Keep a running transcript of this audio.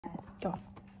Go.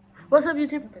 What's up,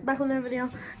 YouTube? Back with another video.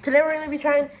 Today we're going to be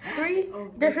trying 3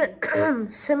 different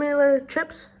similar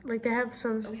chips. Like they have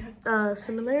some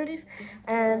similarities.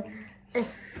 And if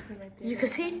you can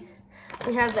see,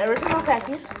 we have the original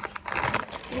Takis.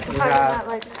 You can find them at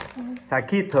like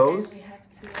Taquitos.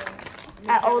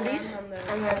 At Aldi's.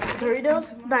 And then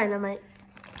Doritos Dynamite.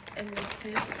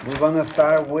 We're gonna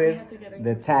start with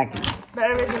the Takis. The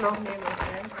original.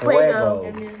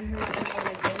 Fuego.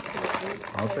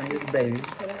 Open this baby.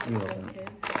 You open it.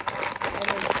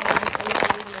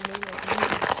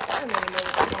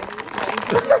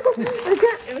 It was like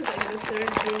the 3rd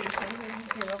grade or something. He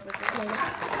came up with it.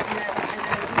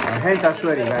 Our hands are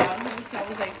sweaty, guys. So I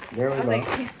was like, There we go. like,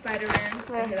 he's Spider-Man.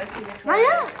 And he likes to get Not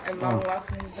yet. And Mom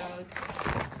walks with his dog.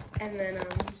 And then,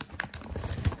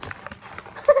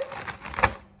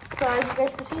 So as you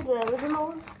guys can see, the original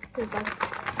ones, here's that.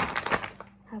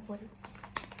 Halfway.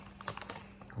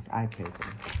 Because I paid for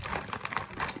it.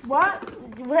 What?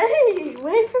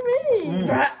 Wait for me.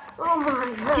 Oh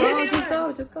my god. Give me just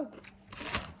one. go, just go.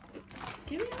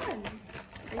 Give me one.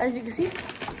 As you can see,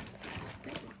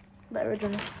 the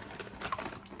original.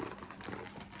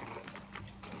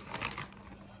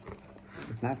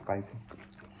 It's not spicy.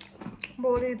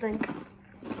 But what do you think?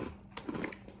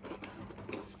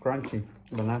 It's crunchy,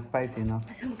 but not spicy enough.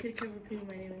 Some kid kept repeating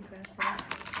my name in class.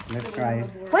 Let's try it.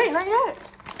 Wait, not yet.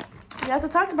 You have to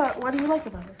talk about what do you like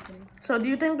about this thing. So do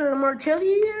you think they're more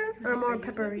chili or more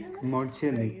peppery? More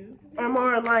chili. Or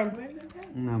more lime?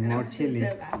 No, more chili.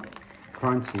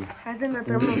 Crunchy. I think that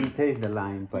You they're more... can taste the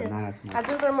lime, but Yeah. not as I much.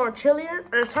 think they're more chillier.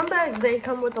 Or some bags, they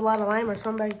come with a lot of lime, or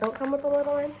some bags don't come with a lot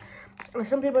of lime. Or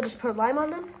some people just put lime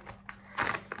on them.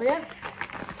 But yeah,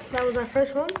 that was our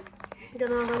first one.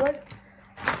 Get another leg.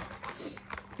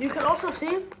 You can also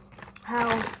see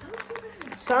how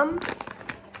some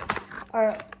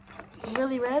are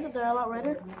really red. They're a lot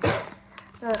redder.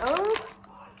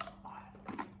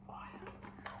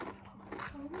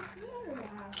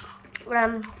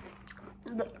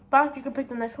 Bob, you can pick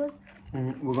the next one.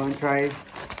 We're gonna try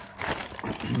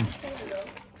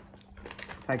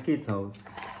taquitos.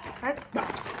 Right?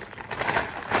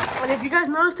 And if you guys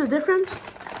notice the difference,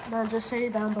 then just say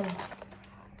it down below.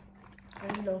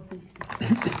 I know, please.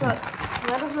 But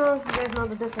let us know if you guys know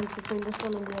the difference between this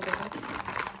one and the other one.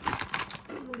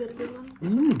 Let me get a good one.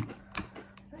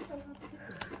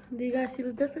 Do you guys see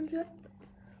the difference yet?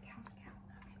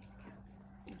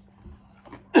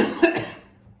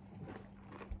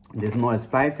 It's more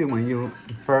spicy when you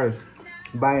first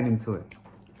bite into it.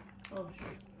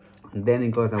 And then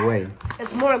it goes away.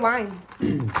 It's more lime.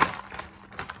 To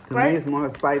Right? me, it's more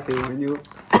spicy when you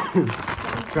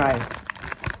try it.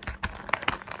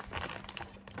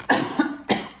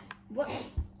 What?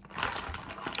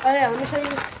 Oh yeah, let me show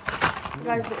you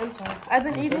guys the inside. I've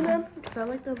been eating them because I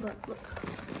like them, but look.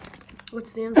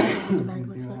 What's the inside of the bag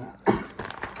looks like?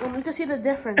 And you can see the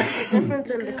difference. The difference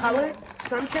in the color.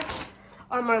 Some chips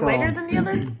are more lighter than the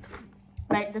other.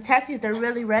 Like the Takis, they're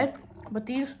really red, but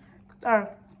these are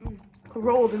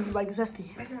rolled and like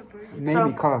zesty.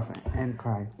 Maybe cough and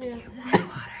cry. Yeah.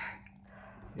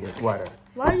 Yes, water.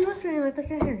 Why are you whispering like I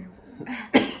can't hear you?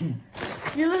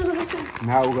 You literally can.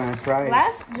 Now we're gonna try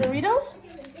Last Doritos.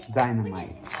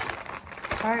 Dynamite.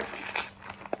 All right.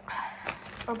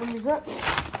 Open these up.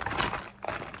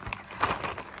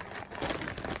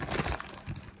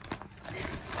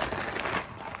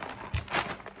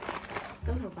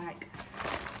 Those are back.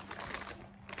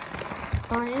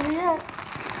 Oh yeah.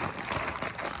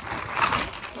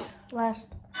 Last.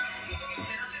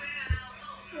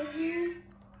 Right here.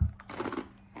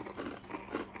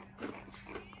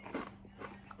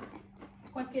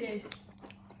 ¿Cuál quieres?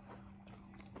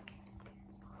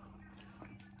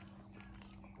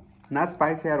 Not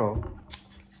spicy at all.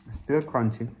 Still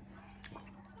crunchy.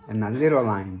 And a little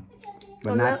lime.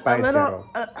 But not spicy at all.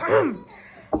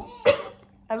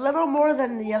 A little more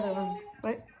than the other one,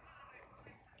 right?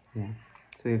 Yeah.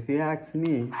 So if you ask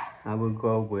me, I would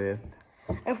go with,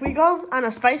 If we go on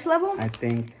a spice level, I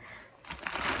think,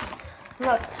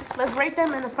 look, let's rate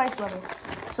them in a spice level.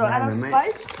 So out of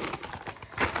Dynamite. spice,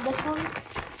 this one,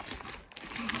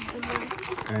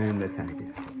 and the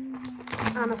Takis.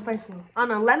 on a spice level.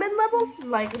 On a lemon level,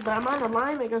 like the amount of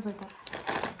lime, it goes like that.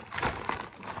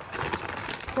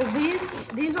 Because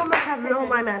these almost have no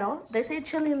lime at all. They say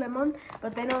chili lemon,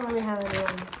 but they don't really have any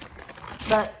lime.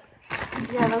 But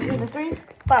yeah, those are the 3.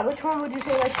 But which one would you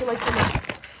say you like the most?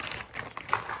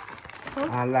 Huh?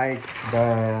 I like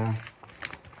the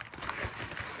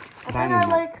I think I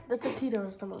like the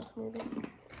taquitos the most, maybe.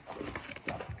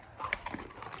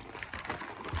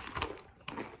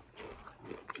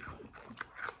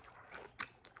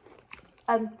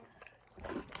 And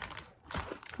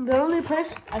The only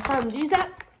place I found these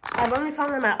at, I've only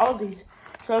found them at Aldi's.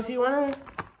 So if you wanna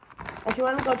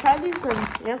go try these, then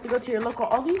you have to go to your local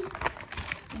Aldi's.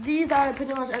 These are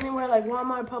pretty much anywhere like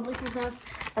Walmart, Publix, and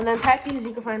stuff. And then Takis,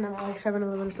 you can find them at like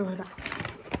 7-Eleven and stuff like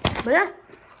that. But yeah.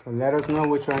 So let us know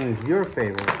which one is your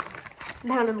favorite.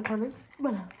 Down in the comments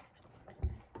below.